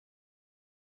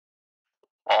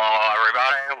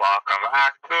welcome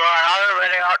back to another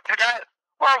video. Today,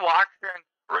 we're reacting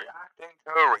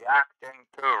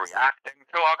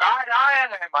to a guy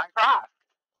dying in Minecraft.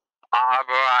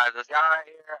 This guy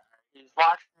here, he's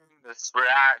watching this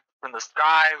react from the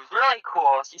sky. It was really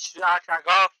cool. You should check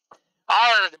out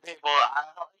all of the people.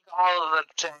 I'll link all of the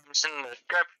things in the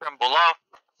description below.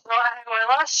 So anyway,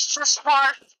 let's just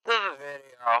watch the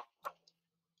video.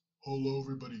 Hello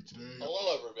everybody, today.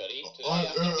 Hello everybody.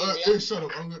 Hey, shut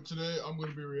up. Today I'm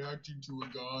gonna be reacting to a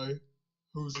guy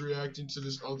who's reacting to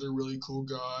this other really cool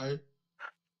guy.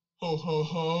 Ho ho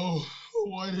ho!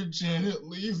 Why did Janet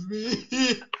leave me?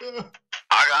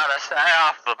 I gotta say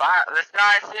off the bat, this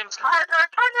guy seems kind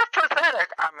of pathetic.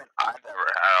 I mean, I never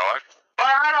had a wife, but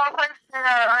I don't think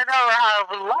I never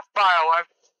had left by a wife.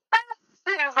 That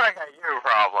seems like a you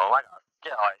problem, like a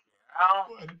skill, you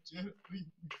know? Why did Janet leave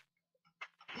me?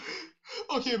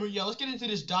 Okay, but yeah, let's get into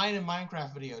this dying in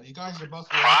Minecraft video. These guys are both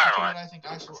reacting to it. I think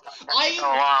I should.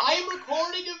 I am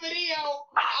recording a video.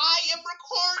 I am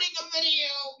recording a video.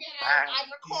 I'm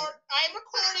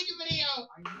recording a video.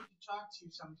 I need to talk to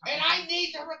you sometime. And I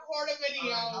need to record a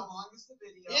video. How long is the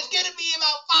video? It's gonna be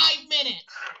about 5 minutes.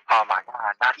 Oh my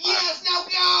god, that's Yes, now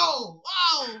go!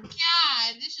 Oh god,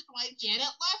 this is why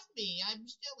Janet left me. I'm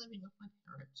still living with my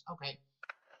parents. Okay.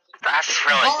 That's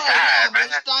really Alright, sad, well, man.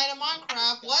 let's die in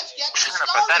Minecraft. Let's get Kind of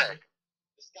started. pathetic.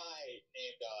 This guy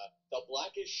named the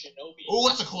Blackest Shinobi. Oh,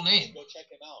 that's a cool name. Go check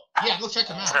him out. Yeah, go check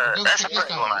him out. Go That's check pretty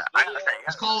this cool, guy man. out. I gotta say,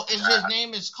 His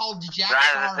name is called Jack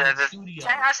Star Studio. Video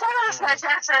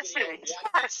reacting to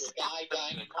a guy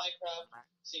dying in Minecraft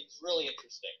seems really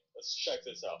interesting. Let's check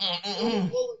this out.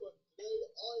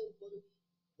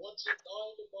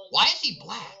 Why is he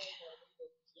black?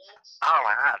 Oh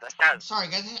my god, this guy's Sorry,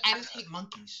 guys. I just hate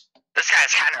monkeys.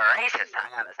 kind of racist, I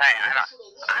gotta say. I'm not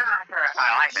sure if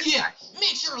I like this Yeah, guy.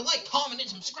 make sure to like, comment, and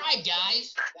subscribe,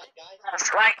 guys.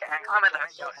 Just like and comment the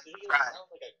video and subscribe.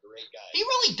 Sounds like a great guy. He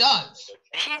really does.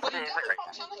 He's But he a definitely great probably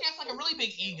guy. sounds like he has like a really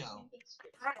big ego.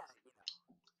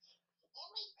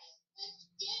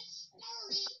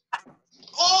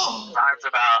 Oh! Talks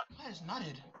about, That is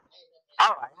nutted.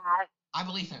 oh my god, I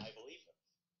believe him. I believe him.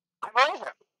 I believe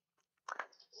him.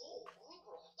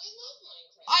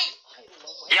 I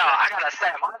Yo, I gotta say,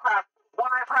 Minecraft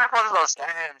was one of those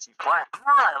games you play. I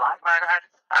don't really like Minecraft.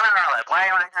 I don't really play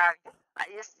Minecraft.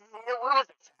 It was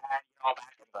a fad, you know,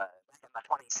 back in the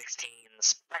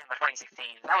 2016s.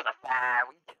 That was a fad.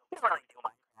 We didn't really do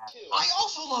Minecraft. I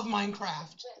also love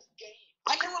Minecraft.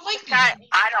 I can relate This to guy, him.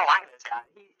 I don't like this guy.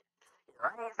 He's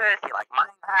racist. He like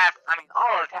Minecraft. I mean,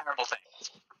 all the terrible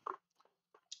things.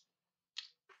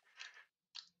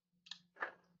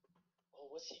 Oh,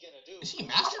 what's he gonna do? Is he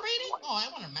masturbating? Oh, I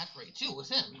want to masturbate too with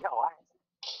him. Yo, what?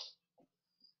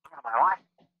 I got my wife.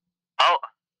 Oh,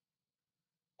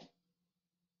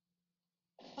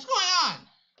 What's going on?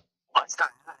 what's going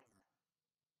on?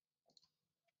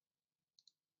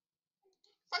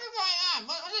 What is going on?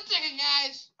 What's a second,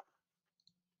 guys?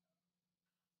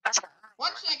 What's going on?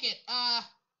 1 second.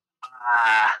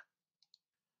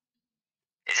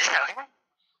 Is this okay?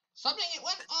 Something.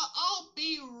 What? I'll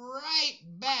be right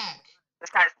back. This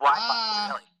guy's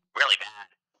Wi-Fi is really bad.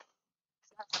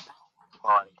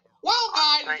 Quality. Well,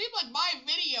 guys, it seems like my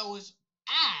video is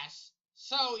ass.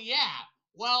 So yeah.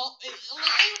 Well, it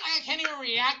seems like I can't even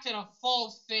react to the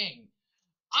full thing.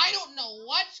 I don't know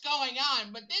what's going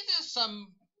on, but this is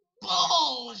some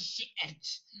bullshit.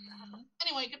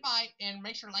 Anyway, goodbye, and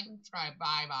make sure to like and subscribe.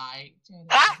 Bye bye.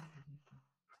 What?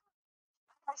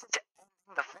 This is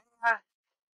ending the video.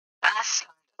 That's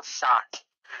kind of sucks.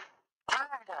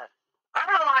 I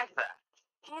don't like that.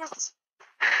 He's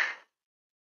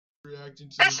Reacting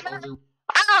to this this man. other.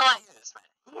 I don't like this man.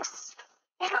 He's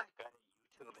not good at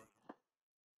YouTubing.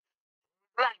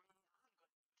 Like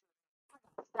me,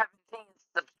 I got 17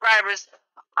 subscribers.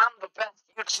 I'm the best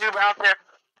YouTuber out there.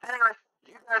 Anyway,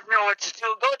 you guys know what to do.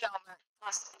 Go down there.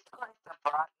 Just click the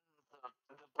button,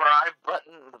 the bribe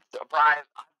button, the bribe.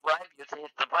 I bribe you to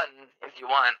hit the button if you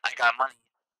want. I got money.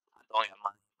 I don't got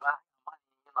money, but I got money.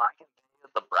 You know, I can pay you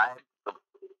the bribe.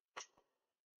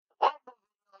 Like the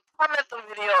video, comment the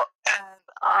video,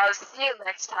 and see you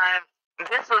next time.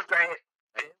 This was great.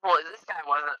 Well, this guy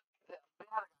wasn't. The other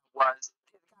guy was.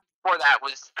 The guy before that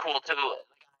was cool too.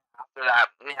 The guy after that,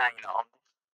 yeah, you know.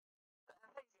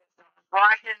 Thanks for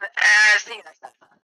watching, and see you next time.